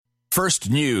First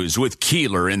News with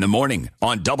Keeler in the morning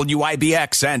on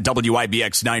WIBX and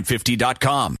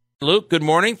WIBX950.com. Luke, good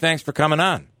morning. Thanks for coming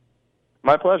on.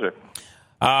 My pleasure.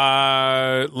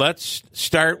 Let's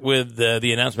start with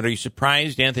the announcement. Are you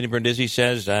surprised Anthony Brindisi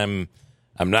says, I'm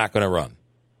not going to run?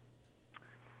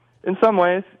 In some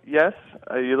ways, yes.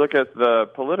 You look at the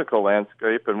political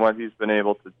landscape and what he's been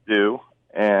able to do,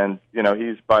 and, you know,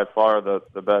 he's by far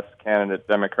the best candidate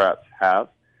Democrats have.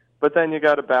 But then you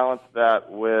got to balance that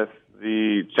with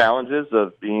the challenges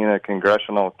of being a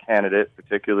congressional candidate,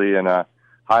 particularly in a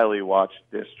highly watched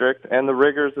district, and the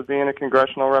rigors of being a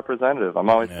congressional representative. I'm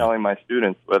always telling my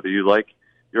students, whether you're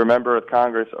a member of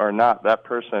Congress or not, that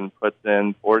person puts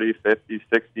in 40, 50,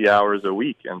 60 hours a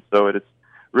week. And so it's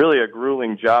really a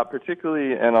grueling job,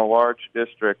 particularly in a large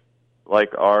district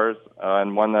like ours,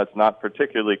 and one that's not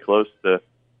particularly close to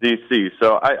D.C.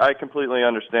 So I completely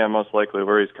understand most likely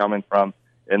where he's coming from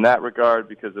in that regard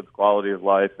because of quality of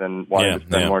life and wanting to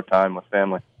spend more time with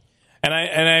family. And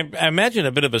I imagine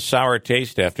a bit of a sour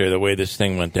taste after the way this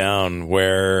thing went down,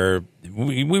 where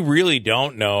we really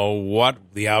don't know what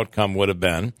the outcome would have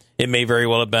been. It may very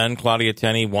well have been Claudia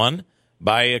Tenney won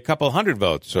by a couple hundred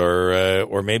votes,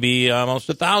 or maybe almost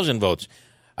 1,000 votes.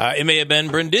 It may have been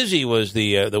Brindisi was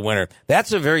the winner.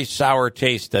 That's a very sour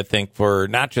taste, I think, for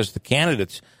not just the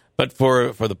candidates, but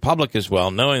for the public as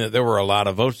well, knowing that there were a lot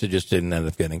of votes that just didn't end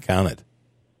up getting counted.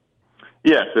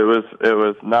 Yes, it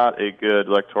was not a good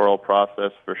electoral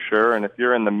process for sure. And if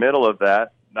you're in the middle of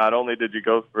that, not only did you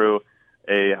go through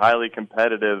a highly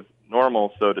competitive,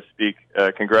 normal, so to speak,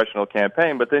 congressional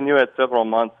campaign, but then you had several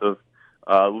months of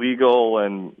legal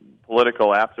and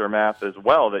political aftermath as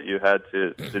well that you had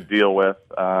to deal with.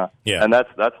 And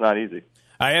that's not easy.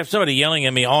 I have somebody yelling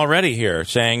at me already here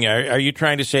saying, are you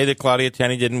trying to say that Claudia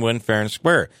Tenney didn't win fair and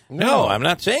square? No, I'm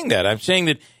not saying that. I'm saying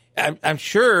that I'm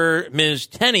sure Ms.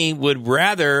 Tenney would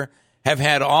rather have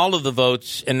had all of the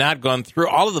votes and not gone through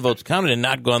all of the votes counted and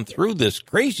not gone through this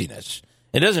craziness.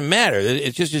 It doesn't matter.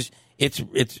 It's just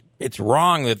it's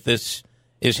wrong that this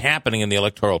is happening in the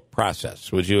electoral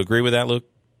process. Would you agree with that, Luke?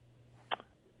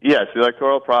 Yes, the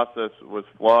electoral process was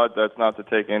flawed. That's not to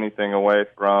take anything away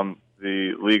from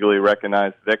the legally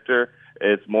recognized victor.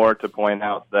 It's more to point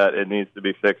out that it needs to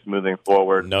be fixed moving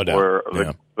forward. No doubt. For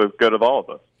the good of all of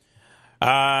us.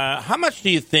 How much do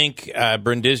you think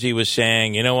Brindisi was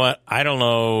saying, you know what, I don't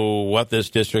know what this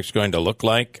district's going to look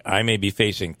like. I may be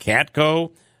facing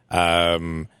Katko.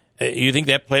 You think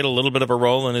that played a little bit of a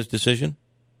role in his decision?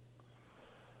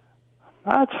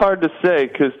 That's hard to say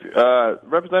because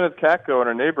Representative Katko in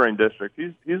a neighboring district,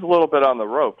 he's a little bit on the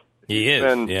ropes. He's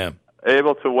been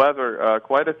able to weather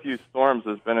quite a few storms,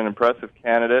 has been an impressive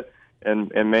candidate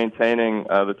in maintaining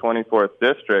the 24th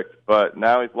district, but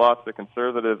now he's lost the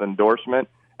conservative endorsement,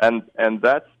 and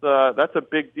that's a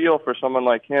big deal for someone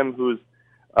like him who's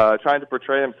trying to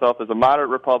portray himself as a moderate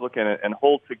Republican and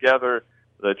hold together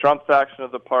the Trump faction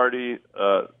of the party,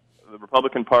 the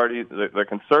Republican Party, the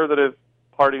conservative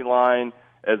party line,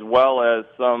 as well as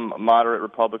some moderate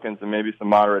Republicans and maybe some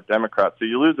moderate Democrats. So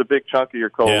you lose a big chunk of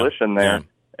your coalition there.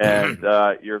 And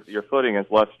your footing is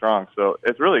less strong. So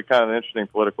it's really kind of an interesting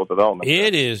political development.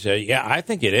 It is. I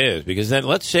think it is. Because then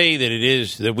let's say that it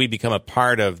is that we become a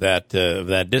part of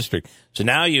that district. So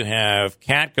now you have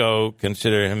Katko,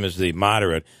 consider him as the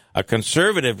moderate. A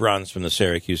conservative runs from the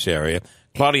Syracuse area.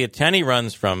 Claudia Tenney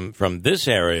runs from this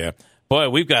area. Boy,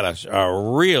 we've got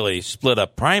a really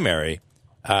split-up primary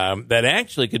that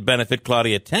actually could benefit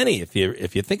Claudia Tenney if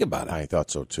you think about it. I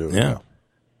thought so, too. Yeah.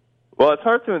 Well, it's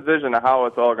hard to envision how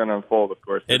it's all going to unfold, of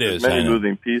course. There's many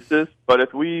moving pieces. But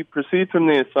if we proceed from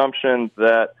the assumption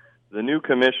that the new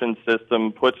commission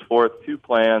system puts forth two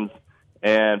plans,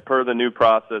 and per the new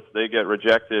process, they get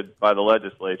rejected by the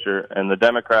legislature, and the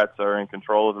Democrats are in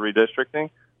control of the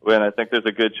redistricting, then I think there's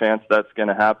a good chance that's going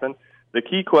to happen. The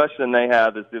key question they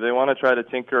have is, do they want to try to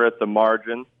tinker at the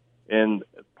margins in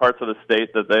parts of the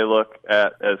state that they look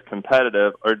at as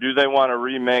competitive, or do they want to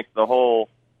remake the whole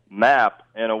map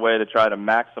in a way to try to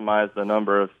maximize the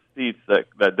number of seats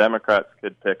that Democrats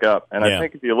could pick up? And I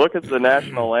think if you look at the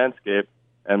national landscape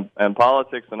and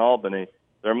politics in Albany,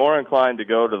 they're more inclined to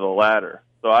go to the latter.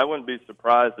 So I wouldn't be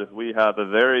surprised if we have a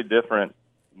very different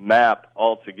map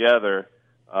altogether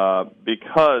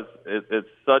because it's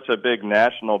such a big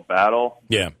national battle,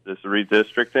 this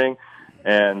redistricting.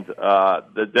 And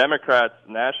the Democrats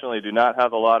nationally do not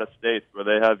have a lot of states where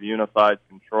they have unified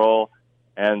control,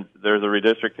 and there's a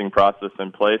redistricting process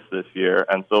in place this year.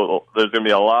 And so there's going to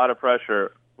be a lot of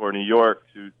pressure for New York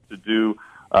to do,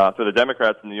 for the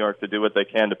Democrats in New York to do what they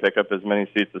can to pick up as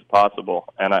many seats as possible.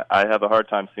 And I have a hard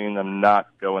time seeing them not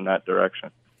go in that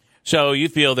direction. So you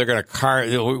feel they're going to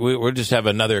carve? We'll just have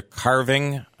another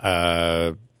carving,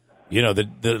 that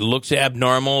looks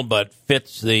abnormal but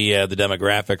fits the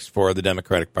demographics for the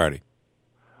Democratic Party.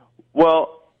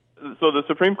 Well, so the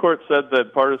Supreme Court said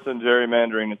that partisan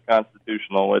gerrymandering is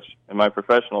constitutional, which, in my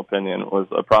professional opinion, was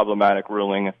a problematic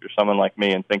ruling if you're someone like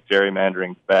me and think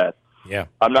gerrymandering is bad. Yeah.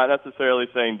 I'm not necessarily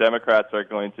saying Democrats are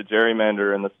going to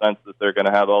gerrymander in the sense that they're going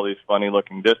to have all these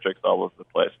funny-looking districts all over the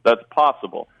place. That's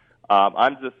possible.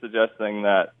 I'm just suggesting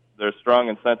that there's strong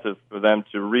incentives for them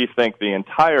to rethink the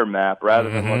entire map rather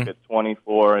than look at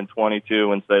 24 and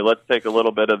 22 and say, let's take a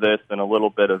little bit of this and a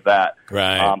little bit of that.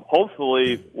 Right.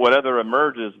 Hopefully, whatever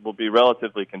emerges will be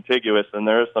relatively contiguous, and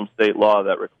there is some state law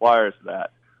that requires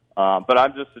that. But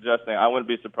I'm just suggesting I wouldn't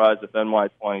be surprised if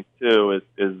NY22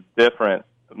 is different,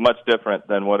 much different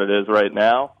than what it is right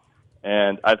now.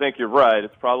 And I think you're right.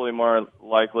 It's probably more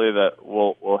likely that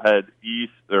we'll head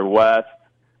east or west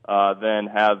than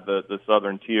have the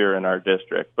southern tier in our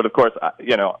district. But, of course,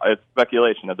 it's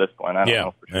speculation at this point. I don't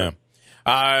know for sure.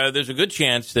 Yeah. There's a good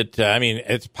chance that,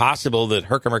 it's possible that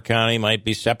Herkimer County might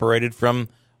be separated from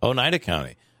Oneida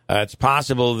County. It's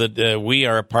possible that we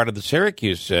are a part of the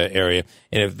Syracuse area.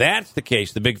 And if that's the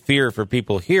case, the big fear for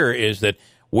people here is that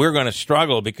we're going to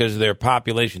struggle because of their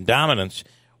population dominance.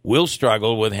 We'll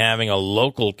struggle with having a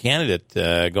local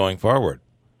candidate going forward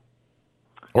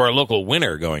or a local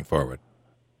winner going forward.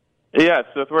 Yes,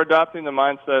 so if we're adopting the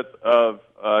mindset of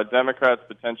Democrats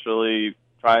potentially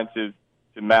trying to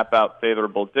map out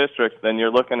favorable districts, then you're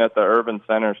looking at the urban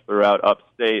centers throughout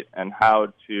upstate and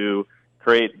how to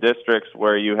create districts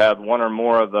where you have one or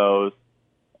more of those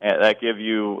that give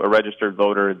you a registered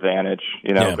voter advantage,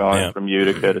 going from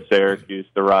Utica to Syracuse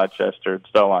to Rochester and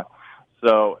so on.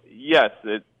 So, yes,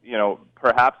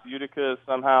 perhaps Utica is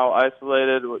somehow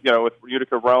isolated, with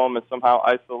Utica-Rome is somehow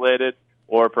isolated,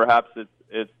 or perhaps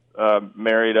it's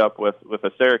married up with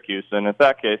a Syracuse. And in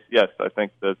that case, yes, I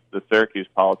think the Syracuse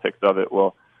politics of it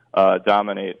will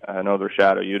dominate and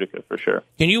overshadow Utica for sure.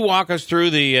 Can you walk us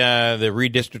through the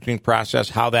redistricting process,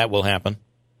 how that will happen?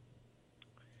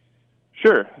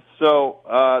 Sure.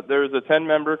 So there's a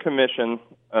 10-member commission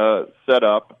set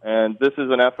up, and this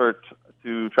is an effort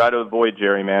to try to avoid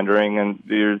gerrymandering. And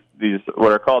there's these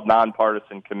what are called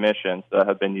nonpartisan commissions that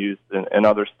have been used in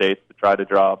other states to try to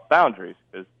draw boundaries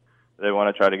because they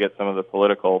want to try to get some of the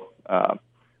political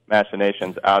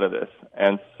machinations out of this.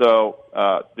 And so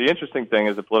the interesting thing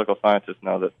is that political scientists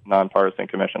know that nonpartisan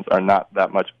commissions are not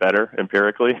that much better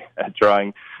empirically at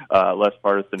drawing less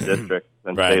partisan districts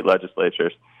than state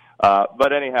legislatures.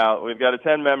 But anyhow, we've got a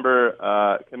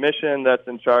 10-member commission that's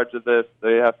in charge of this.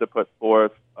 They have to put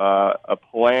forth a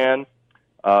plan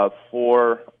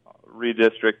for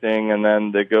redistricting, and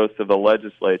then it goes to the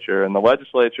legislature. And the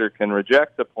legislature can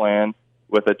reject the plan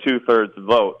with a 2/3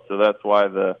 vote. So that's why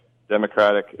the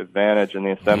Democratic advantage in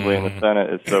the Assembly and the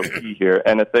Senate is so key here.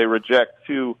 And if they reject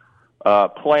two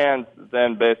plans,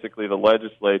 then basically the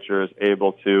legislature is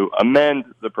able to amend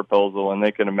the proposal, and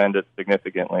they can amend it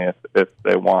significantly if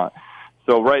they want.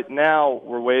 So right now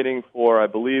we're waiting for, I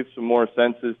believe, some more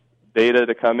census data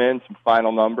to come in, some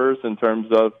final numbers in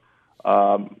terms of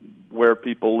where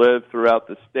people live throughout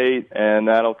the state, and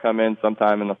that'll come in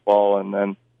sometime in the fall, and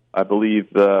then I believe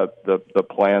the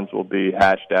plans will be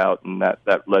hashed out, and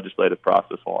that legislative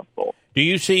process will unfold. Do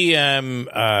you see?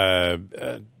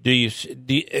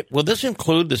 Will this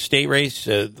include the state race,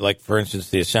 like for instance,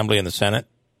 the Assembly and the Senate?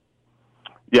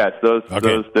 Yes, those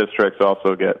districts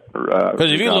also get.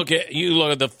 Because if you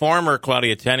look at the former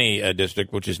Claudia Tenney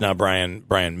district, which is now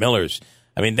Brian Miller's,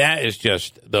 I mean that is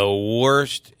just the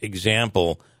worst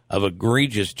example of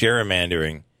egregious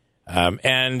gerrymandering.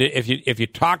 And if you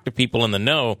talk to people in the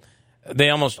know, they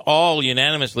almost all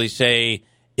unanimously say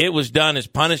it was done as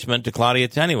punishment to Claudia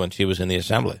Tenney when she was in the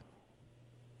Assembly.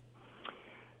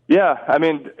 Yeah, I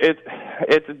mean,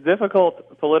 it's a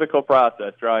difficult political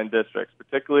process drawing districts,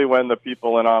 particularly when the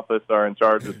people in office are in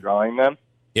charge of drawing them.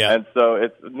 Yeah. And so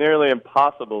it's nearly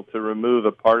impossible to remove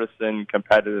a partisan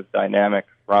competitive dynamic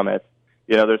from it.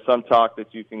 There's some talk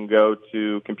that you can go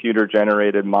to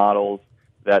computer-generated models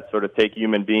that sort of take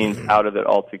human beings out of it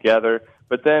altogether.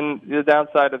 But then the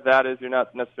downside of that is you're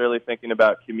not necessarily thinking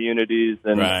about communities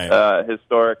and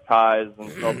historic ties and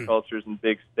subcultures in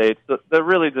big states. So there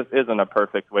really just isn't a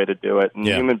perfect way to do it. And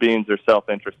human beings are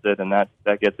self-interested, and that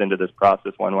gets into this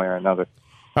process one way or another.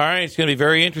 All right, it's going to be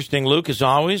very interesting, Luke. As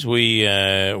always, we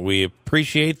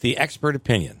appreciate the expert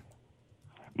opinion.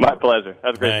 My pleasure.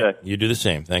 Have a great day. You do the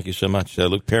same. Thank you so much,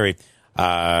 Luke Perry.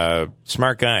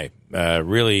 Smart guy,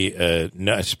 really,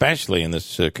 especially in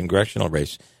this congressional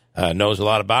race, knows a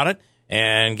lot about it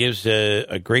and gives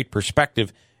a great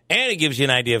perspective. And it gives you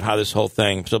an idea of how this whole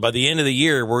thing. So by the end of the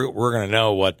year, we're going to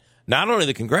know what not only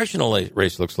the congressional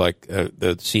race looks like,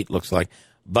 the seat looks like,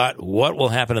 but what will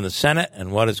happen in the Senate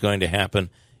and what is going to happen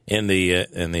in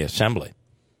the Assembly.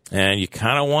 And you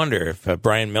kind of wonder if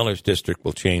Brian Miller's district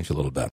will change a little bit.